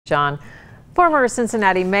John. Former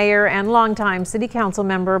Cincinnati mayor and longtime city council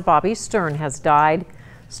member Bobbi Sterne has died.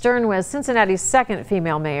 Sterne was Cincinnati's second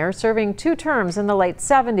female mayor, serving 2 terms in the late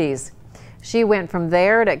 70s. She went from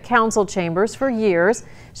there to council chambers for years.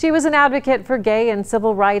 She was an advocate for gay and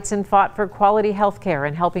civil rights and fought for quality health care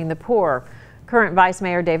and helping the poor. Current Vice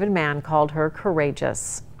Mayor David Mann called her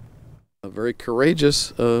courageous. A very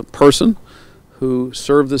courageous person who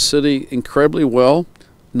served the city incredibly well,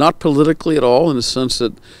 not politically at all, in the sense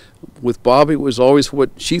that with Bobbi it was always what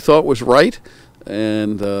she thought was right,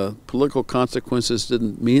 and political consequences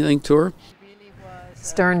didn't mean anything to her.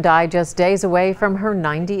 Sterne died just days away from her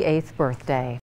 98th birthday.